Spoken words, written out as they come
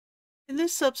In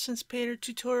this Substance Painter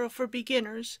tutorial for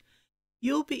beginners,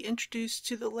 you'll be introduced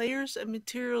to the layers and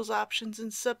materials options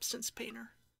in Substance Painter.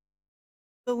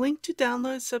 The link to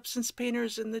download Substance Painter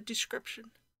is in the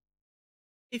description.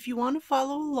 If you want to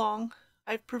follow along,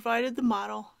 I've provided the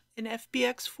model in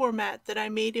FBX format that I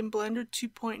made in Blender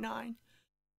 2.9.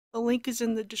 The link is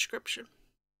in the description.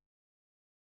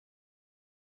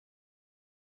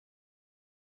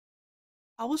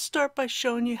 I will start by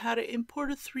showing you how to import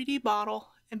a 3D model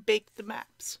and bake the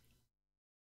maps.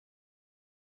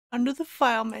 Under the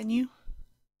File menu,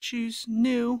 choose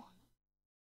New,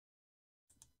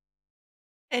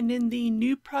 and in the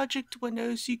New Project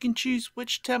windows you can choose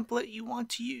which template you want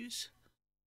to use.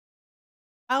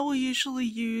 I will usually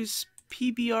use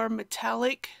PBR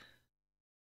Metallic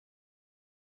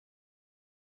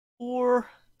or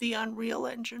the Unreal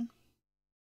Engine.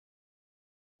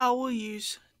 I will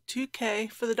use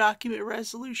 2K for the document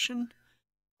resolution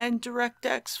and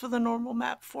DirectX for the normal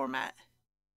map format.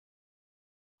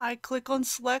 I click on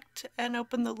Select and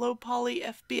open the low poly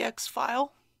FBX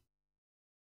file,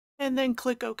 and then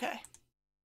click OK.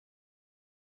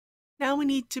 Now we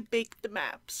need to bake the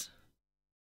maps.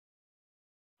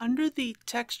 Under the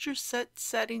Texture Set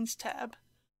Settings tab,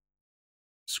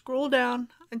 scroll down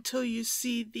until you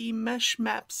see the Mesh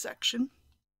Maps section.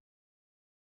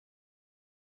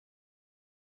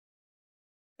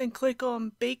 Then click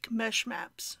on Bake Mesh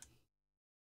Maps.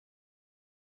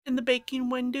 In the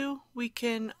baking window, we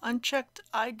can uncheck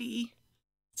ID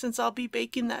since I'll be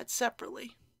baking that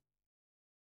separately.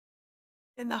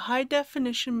 In the High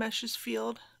Definition Meshes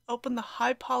field, open the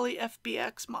High Poly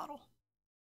FBX model.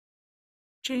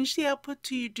 Change the output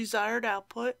to your desired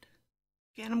output.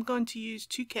 Again, I'm going to use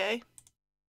 2K.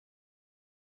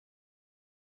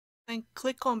 Then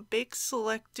click on Bake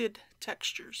Selected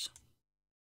Textures.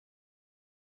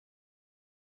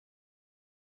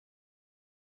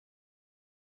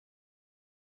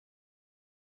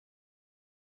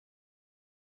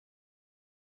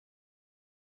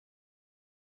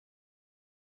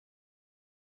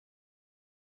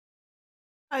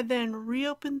 I then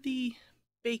reopen the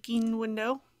baking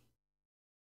window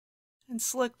and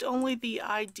select only the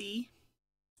ID.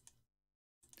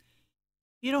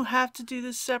 You don't have to do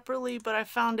this separately, but I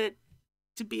found it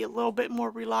to be a little bit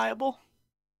more reliable.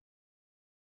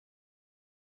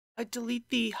 I delete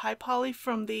the high poly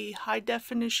from the high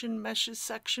definition meshes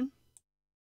section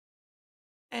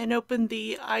and open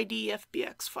the ID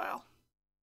FBX file.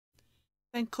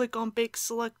 Then click on Bake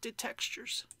Selected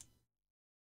Textures.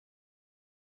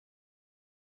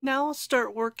 Now I'll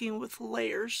start working with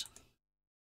layers.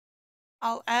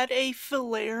 I'll add a fill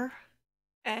layer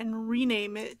and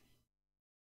rename it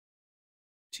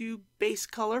to base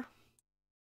color.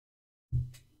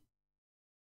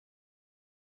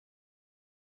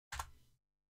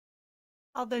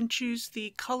 I'll then choose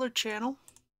the color channel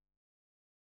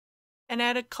and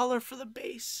add a color for the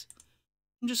base.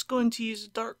 I'm just going to use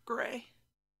dark gray.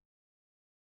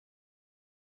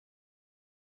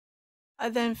 I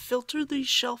then filter the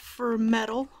shelf for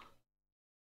metal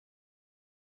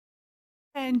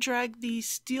and drag the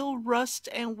steel, rust,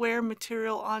 and wear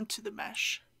material onto the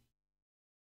mesh.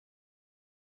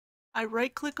 I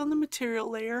right-click on the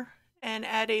material layer and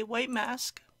add a white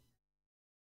mask.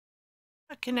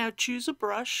 I can now choose a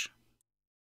brush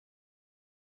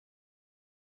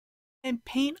and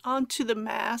paint onto the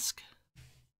mask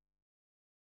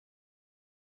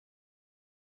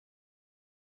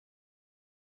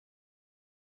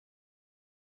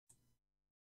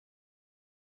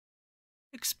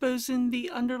exposing the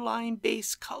underlying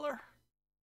base color.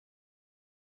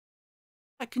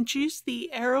 I can choose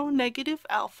the arrow negative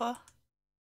alpha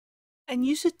and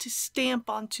use it to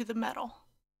stamp onto the metal.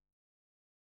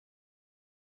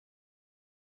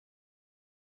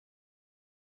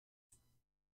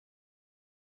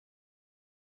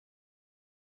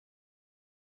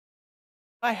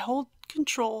 If I hold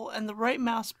Control and the right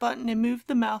mouse button and move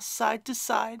the mouse side to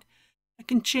side, I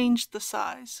can change the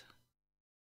size.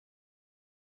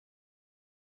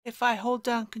 If I hold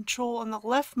down Control and the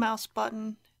left mouse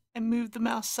button and move the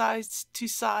mouse side to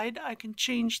side, I can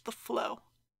change the flow.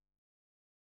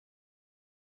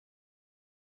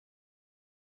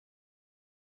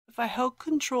 If I hold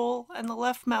Control and the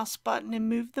left mouse button and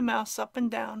move the mouse up and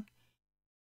down,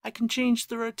 I can change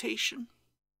the rotation.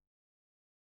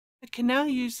 I can now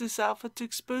use this alpha to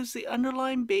expose the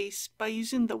underlying base by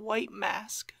using the white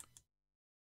mask.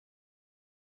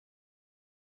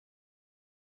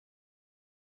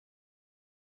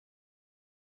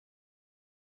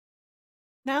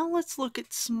 Now let's look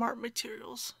at Smart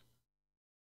Materials.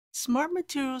 Smart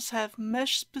Materials have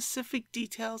mesh-specific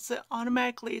details that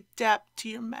automatically adapt to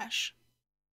your mesh.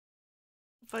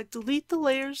 If I delete the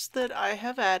layers that I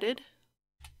have added,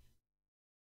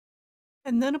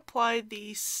 and then apply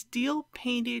the steel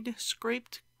painted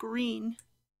scraped green,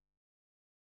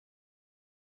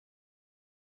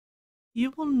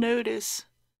 you will notice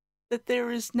that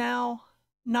there is now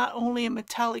not only a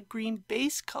metallic green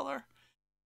base color,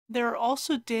 there are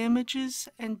also damages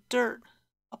and dirt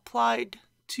applied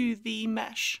to the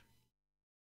mesh.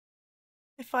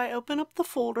 If I open up the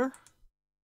folder,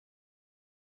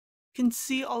 you can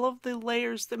see all of the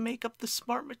layers that make up the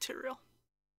smart material.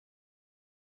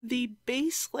 The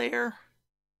base layer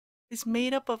is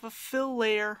made up of a fill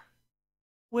layer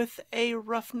with a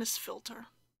roughness filter.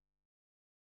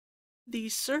 The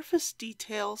surface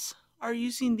details are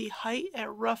using the height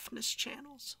and roughness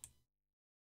channels.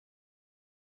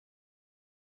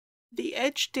 The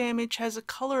edge damage has a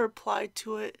color applied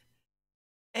to it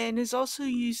and is also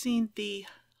using the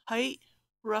height,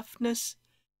 roughness,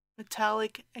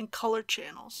 metallic, and color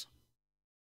channels.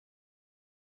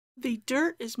 The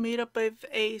dirt is made up of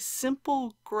a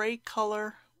simple gray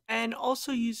color and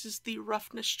also uses the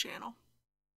roughness channel.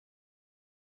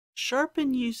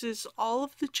 Sharpen uses all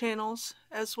of the channels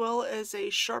as well as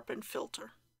a sharpen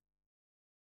filter.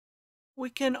 We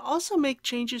can also make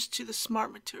changes to the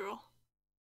smart material.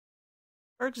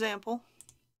 For example,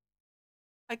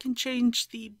 I can change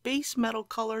the base metal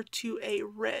color to a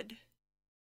red.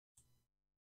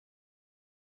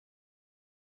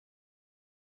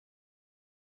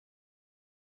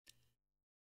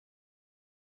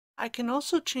 I can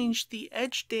also change the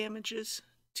edge damages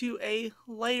to a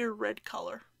lighter red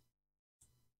color.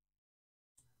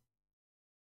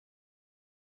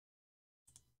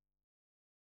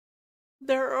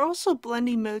 There are also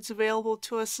blending modes available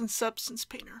to us in Substance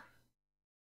Painter.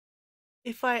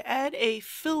 If I add a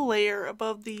fill layer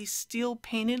above the steel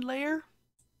painted layer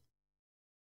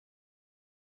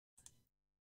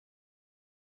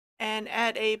and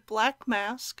add a black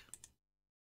mask,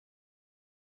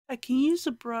 I can use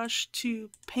a brush to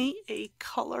paint a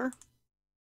color.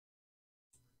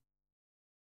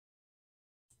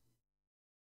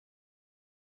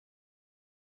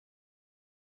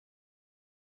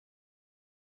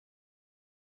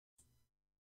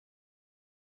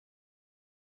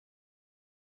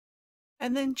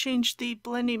 And then change the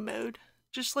blending mode,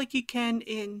 just like you can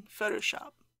in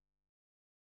Photoshop.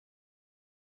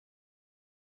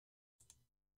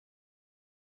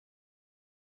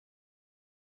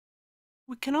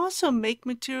 We can also make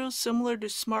materials similar to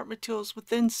smart materials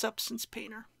within Substance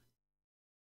Painter.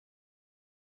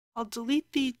 I'll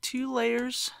delete the two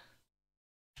layers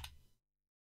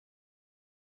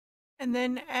and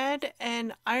then add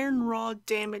an iron raw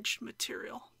damaged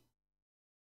material.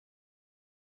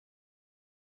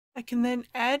 I can then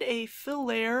add a fill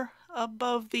layer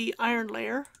above the iron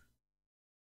layer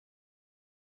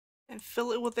and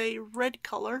fill it with a red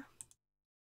color.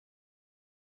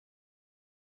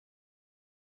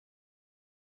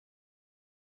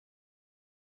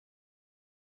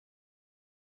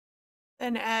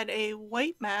 Then add a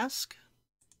white mask.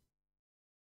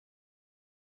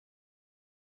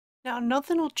 Now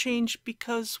nothing will change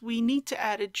because we need to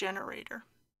add a generator.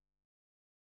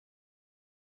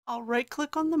 I'll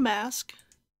right-click on the mask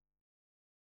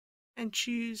and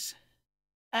choose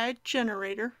Add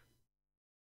Generator.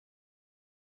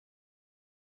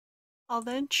 I'll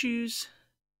then choose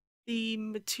the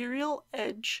material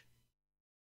edge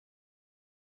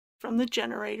from the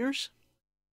generators.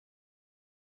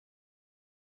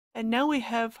 And now we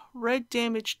have red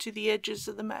damage to the edges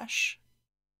of the mesh.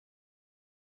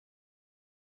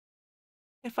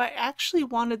 If I actually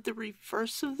wanted the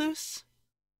reverse of this,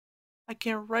 I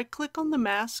can right-click on the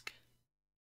mask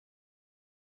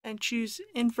and choose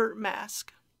Invert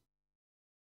Mask.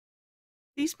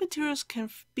 These materials can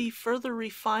be further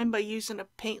refined by using a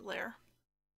paint layer.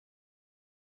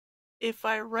 If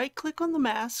I right-click on the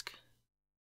mask,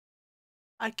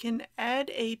 I can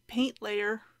add a paint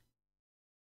layer.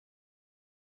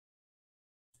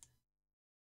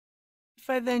 If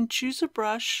I then choose a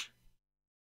brush,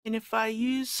 and if I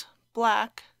use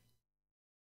black,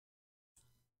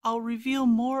 I'll reveal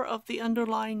more of the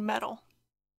underlying metal.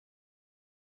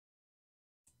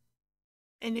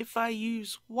 And if I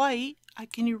use white, I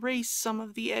can erase some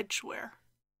of the edge wear.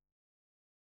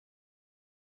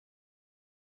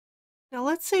 Now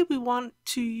let's say we want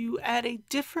to add a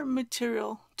different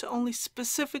material to only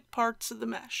specific parts of the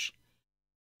mesh.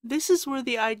 This is where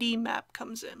the ID map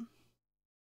comes in.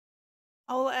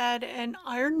 I'll add an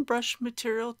iron brush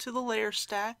material to the layer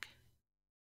stack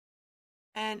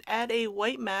and add a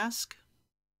white mask.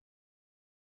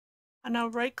 And I'll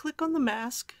right-click on the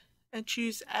mask and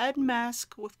choose Add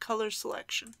Mask with Color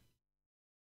Selection.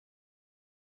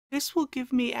 This will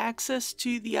give me access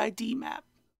to the ID map.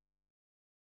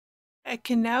 I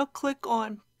can now click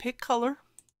on Pick Color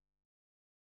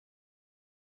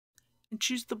and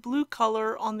choose the blue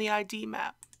color on the ID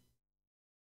map.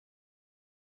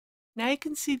 Now you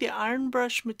can see the iron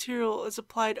brush material is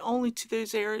applied only to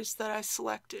those areas that I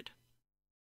selected.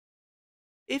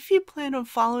 If you plan on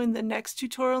following the next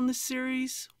tutorial in this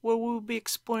series, where we will be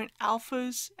exploring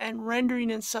alphas and rendering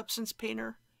in Substance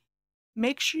Painter,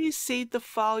 make sure you save the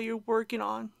file you're working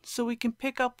on so we can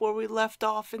pick up where we left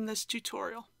off in this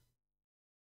tutorial.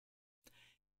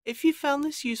 If you found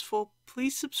this useful,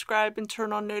 please subscribe and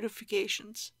turn on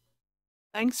notifications.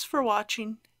 Thanks for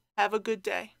watching. Have a good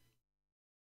day.